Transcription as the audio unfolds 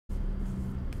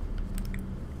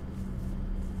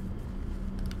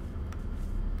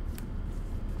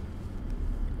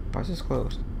Why is this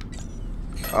closed?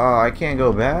 Oh, I can't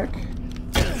go back?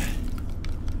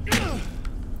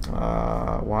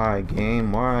 Why,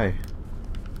 game? Why?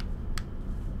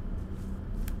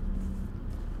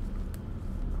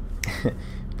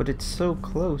 But it's so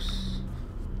close.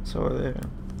 It's over there.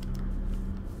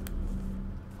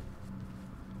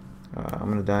 I'm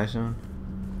gonna die soon.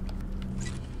 I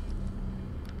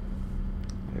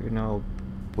don't even know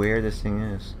where this thing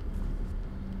is.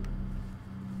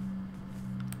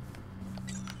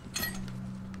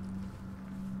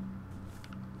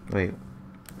 Wait.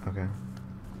 Okay.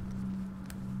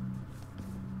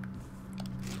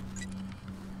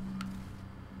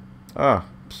 Oh.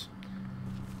 Psst.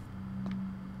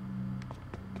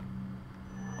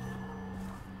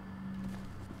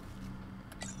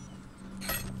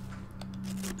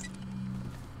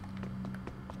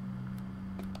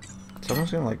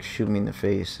 Someone's gonna like shoot me in the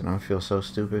face and I'm gonna feel so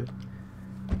stupid.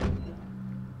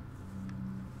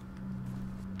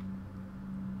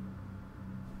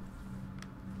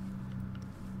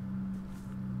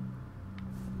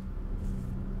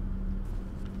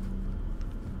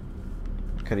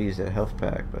 Could've used that health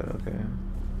pack, but okay.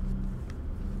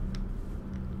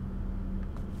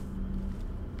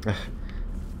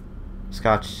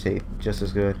 Scotch tape, just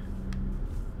as good.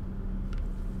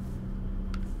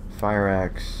 Fire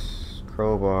axe,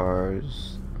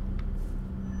 crowbars.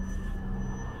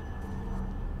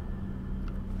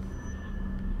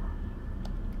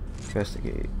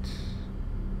 Investigate.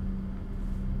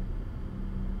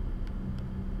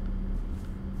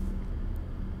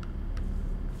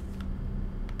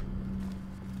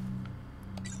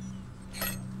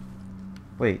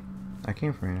 Wait, I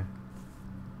came from here.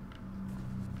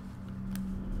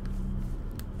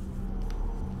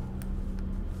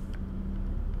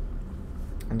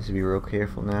 I need to be real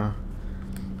careful now.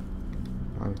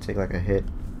 I'm gonna take like a hit.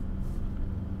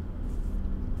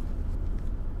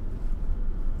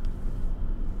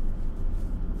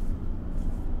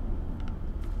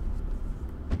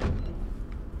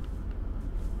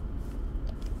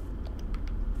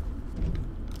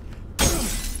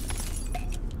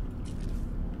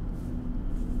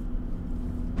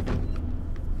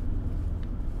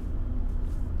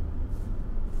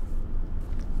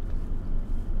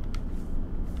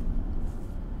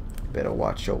 Better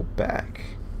watch your back.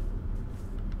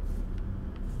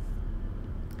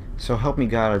 So help me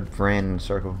God, I ran in a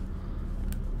circle.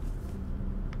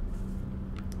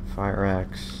 Fire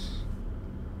axe.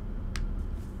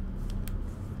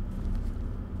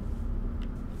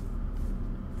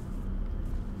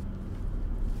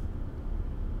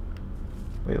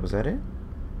 Wait, was that it?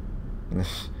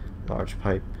 This large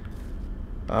pipe.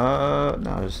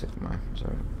 No, just stick mine.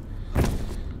 Sorry.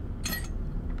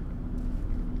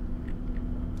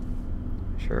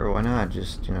 Sure, why not?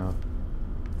 Just, you know,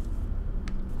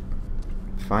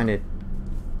 find it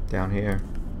down here.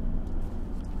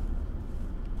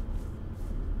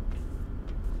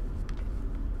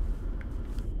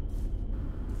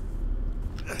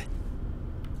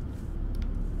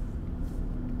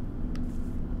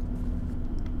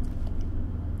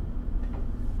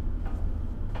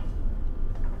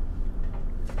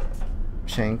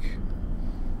 Shank.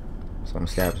 Someone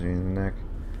stabs me in the neck.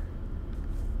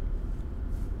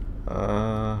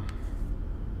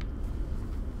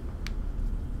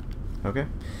 Okay.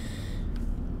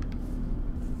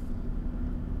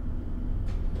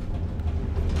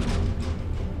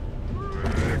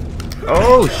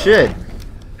 Oh shit!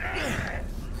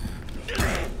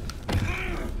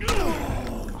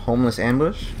 Homeless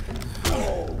ambush?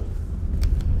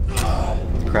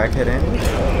 Crackhead ambush?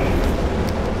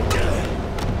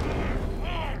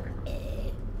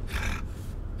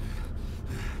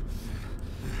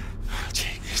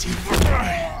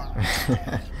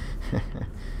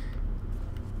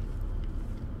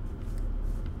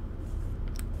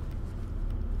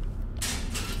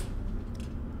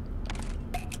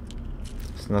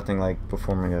 It's nothing like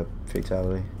performing a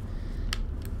fatality.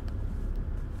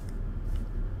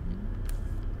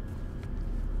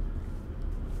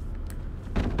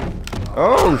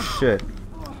 Oh shit!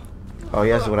 Oh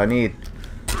yes, what I need.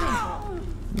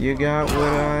 You got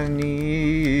what I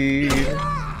need.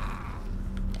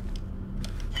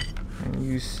 And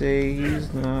you say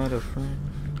he's not a friend.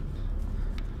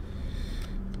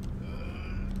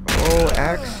 Oh,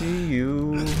 Axie,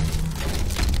 you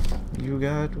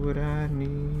got what I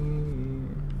need.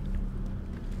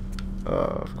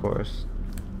 Of course.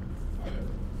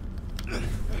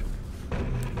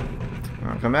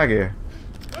 Oh, come back here.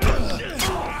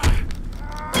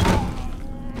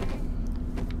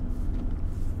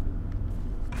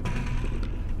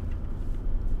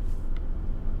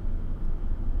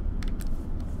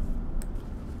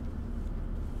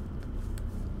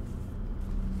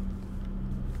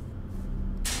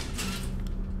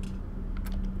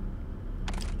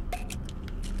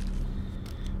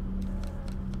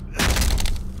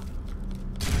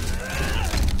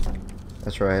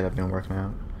 right, I've been working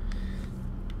out.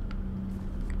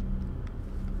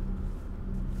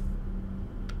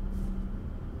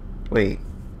 Wait.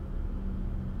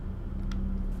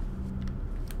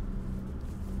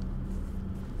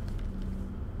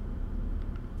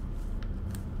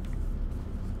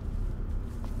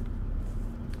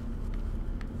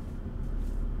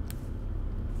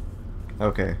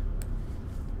 Okay.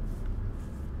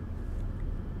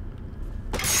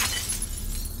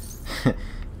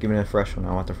 Give me the fresh one.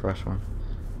 I want the fresh one.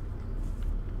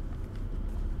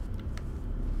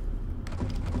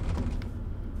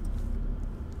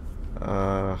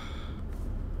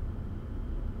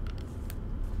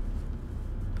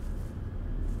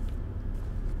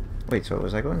 Wait, so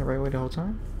was I going the right way the whole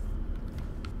time?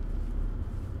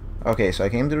 Okay, so I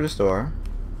came through the store.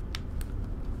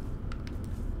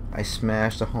 I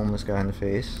smashed a homeless guy in the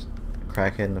face. A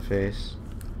crackhead in the face.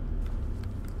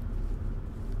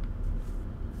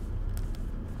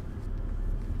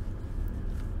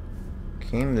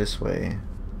 Came this way.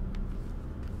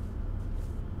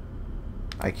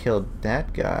 I killed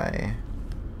that guy.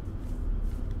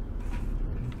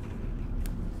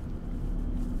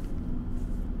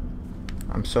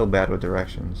 I'm so bad with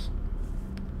directions.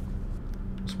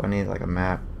 So I need like a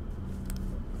map.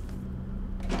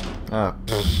 Oh,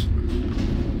 pfft.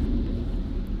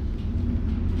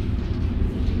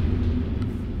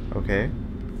 Okay.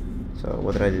 So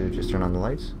what did I do? Just turn on the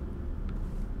lights?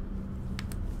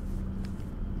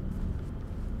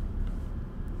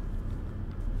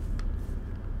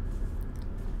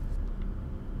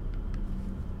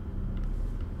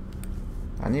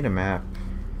 I need a map.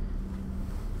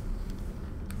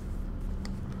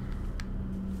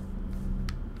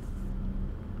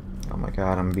 Oh my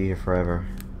god, I'm gonna be here forever.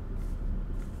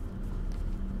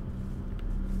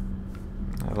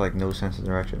 I have like no sense of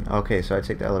direction. Okay, so I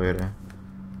take the elevator.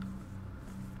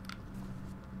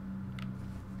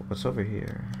 What's over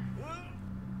here?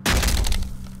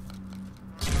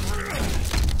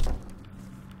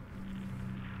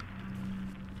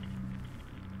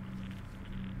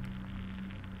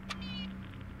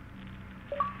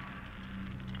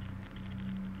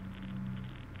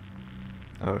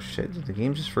 Oh shit, did the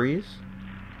game just freeze?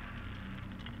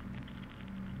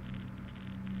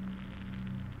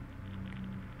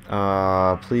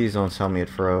 Please don't tell me it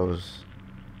froze.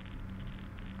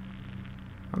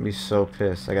 I'm gonna be so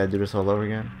pissed. I gotta do this all over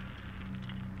again.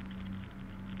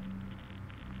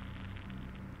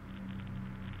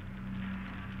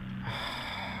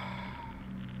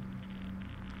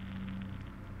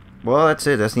 Well, that's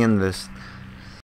it. That's the end of this.